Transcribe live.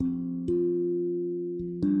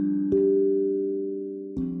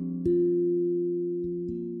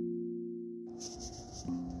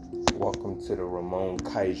welcome to the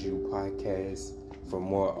Kaiju Podcast. For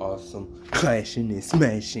more awesome clashing and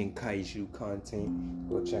smashing Kaiju content,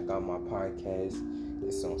 go check out my podcast.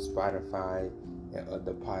 It's on Spotify and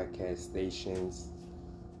other podcast stations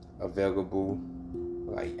available,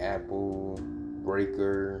 like Apple,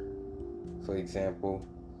 Breaker, for example.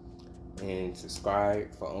 And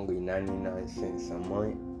subscribe for only 99 cents a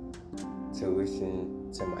month to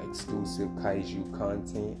listen to my exclusive Kaiju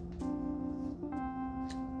content.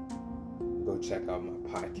 Go check out my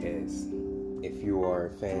podcast. If you are a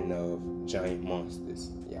fan of giant monsters,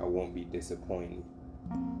 I won't be disappointed.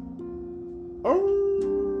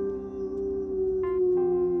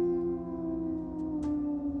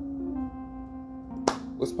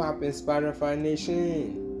 What's poppin', Spotify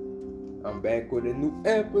Nation? I'm back with a new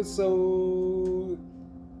episode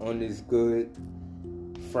on this good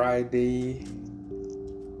Friday,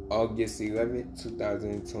 August 11th,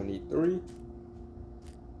 2023.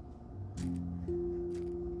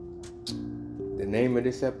 The name of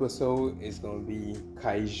this episode is going to be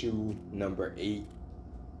Kaiju No.8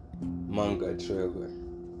 Manga trailer.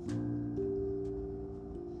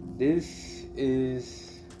 This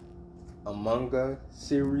is a manga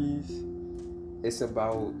series. It's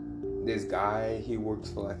about this guy. He works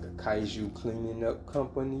for like a Kaiju cleaning up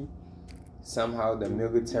company. Somehow the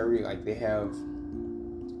military, they have,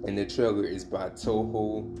 and the trailer is by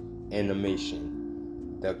TOHO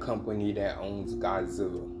Animation, the company that owns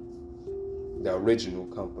Godzilla, the original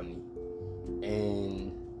company.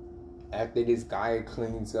 And after this guy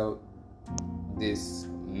cleans up this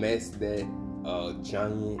mess that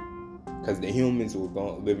giant, because the humans were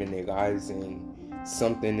living their lives and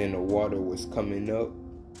something in the water was coming up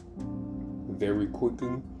very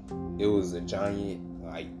quickly. It was a giant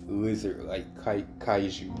lizard,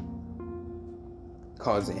 kaiju,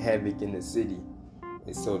 causing havoc in the city.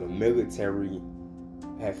 And so the military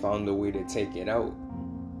had found a way to take it out.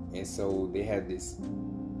 And so they had this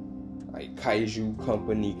kaiju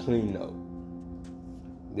company cleanup.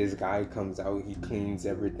 This guy comes out, he cleans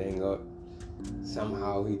everything up.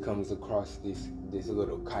 Somehow he comes across this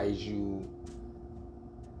little kaiju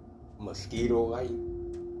mosquito-like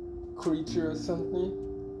creature or something.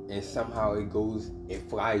 And somehow it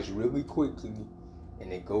flies really quickly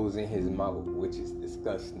and it goes in his mouth, which is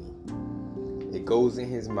disgusting. It goes in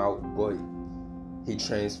his mouth, but he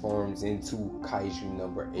transforms into Kaiju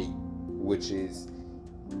No.8, which is,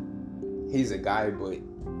 he's a guy, but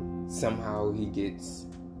somehow he gets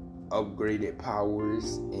upgraded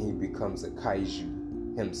powers and he becomes a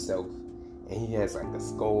Kaiju himself. And he has a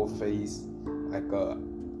skull face, like a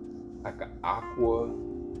aqua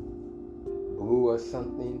blue or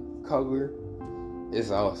something color.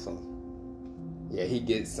 It's awesome. Yeah, he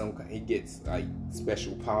gets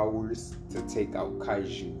special powers to take out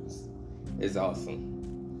kaijus. It's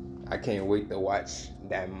awesome. I can't wait to watch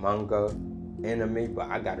that manga anime, but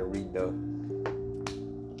I gotta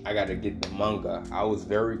get the manga. I was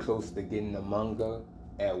very close to getting the manga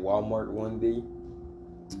at Walmart one day,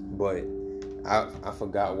 but I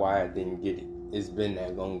forgot why I didn't get it. It's been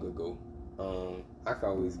that long ago. I can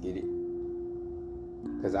always get it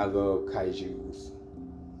because I love kaijus.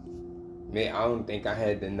 Man, I don't think I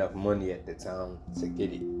had enough money at the time to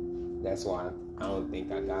get it. That's why I don't think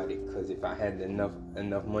I got it. Because if I had enough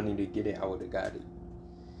money to get it, I would have got it.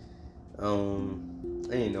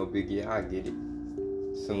 Ain't no biggie. I'll get it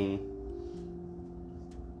soon.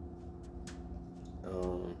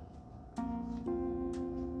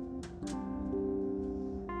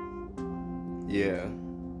 Yeah.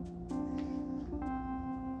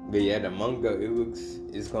 But yeah, the manga,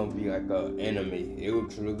 it's gonna be like an anime. It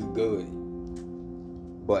looks really good.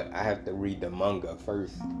 But I have to read the manga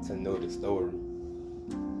first to know the story.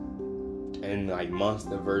 And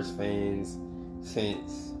MonsterVerse fans,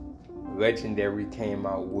 since Legendary came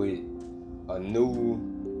out with a new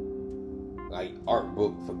art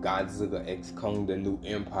book for Godzilla X Kong, the New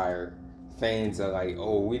Empire, fans are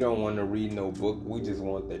we don't want to read no book, we just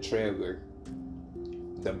want the trailer.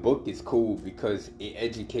 The book is cool because it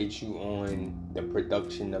educates you on the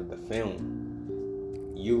production of the film.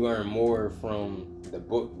 You learn more from the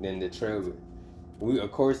book than the trailer.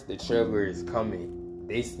 Of course, the trailer is coming.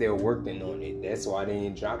 They still working on it. That's why they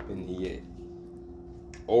ain't dropping it yet.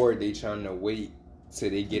 Or they trying to wait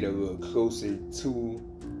till they get a little closer to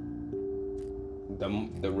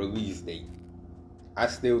the release date. I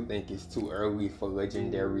still think it's too early for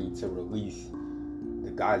Legendary to release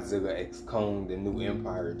the Godzilla X Kong, the New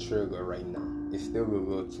Empire trailer right now. It's still a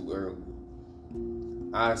little too early.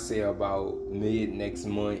 I say about mid next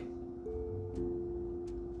month,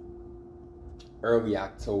 early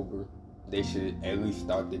October, they should at least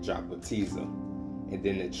start to drop a teaser. and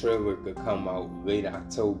then the trailer could come out late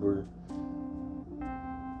October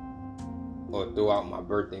or throughout my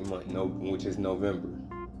birthday month, which is November.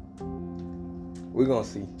 We're gonna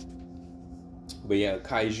see. But yeah,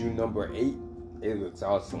 Kaiju No.8, it looks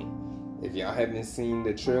awesome. If y'all haven't seen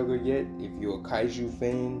the trailer yet, if you're a Kaiju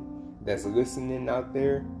fan that's listening out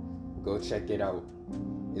there, go check it out.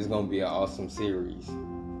 It's gonna be an awesome series.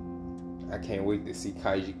 I can't wait to see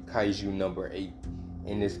Kaiju No.8.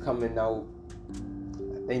 And it's coming out,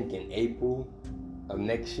 I think, in April of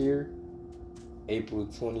next year. April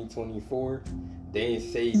 2024. They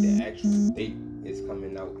didn't say the actual date is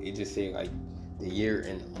coming out. It just said like the year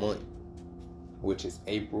and the month, which is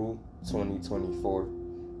April 2024,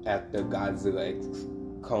 after Godzilla X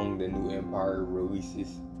Kong the New Empire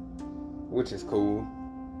releases, which is cool.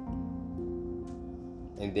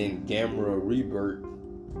 And then Gamera Rebirth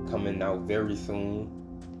coming out very soon,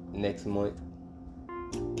 next month.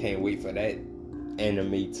 Can't wait for that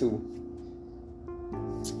anime too.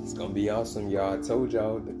 It's gonna be awesome, y'all. I told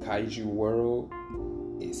y'all the Kaiju world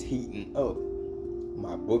is heating up.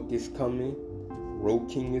 My book is coming. Road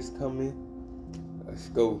King is coming. Let's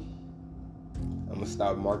go. I'm gonna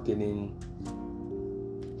start marketing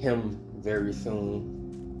him very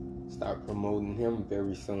soon. Start promoting him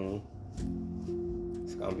very soon.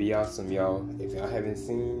 It's gonna be awesome, y'all. If y'all haven't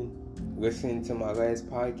listened to my last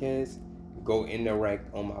podcast, go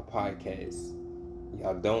interact on my podcast.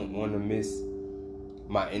 Y'all don't want to miss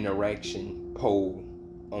my interaction poll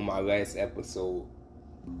on my last episode.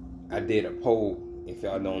 I did a poll. If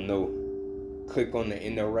y'all don't know, click on the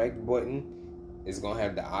interact button. It's gonna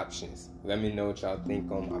have the options. Let me know what y'all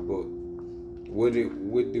think on my book. What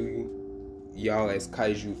do y'all as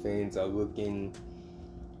Kaiju fans are looking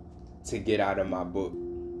to get out of my book?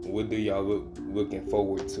 What do y'all looking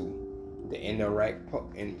forward to? The interact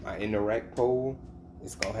in my interact poll,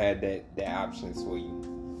 it's gonna have the options for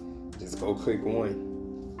you. Just go click one.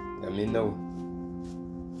 Let me know.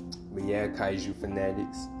 But yeah, Kaiju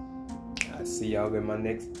fanatics, I'll see y'all in my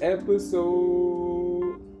next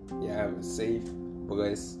episode. Y'all have a safe,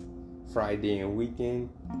 blessed Friday and weekend.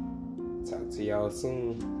 Talk to y'all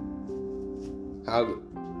soon. Holla.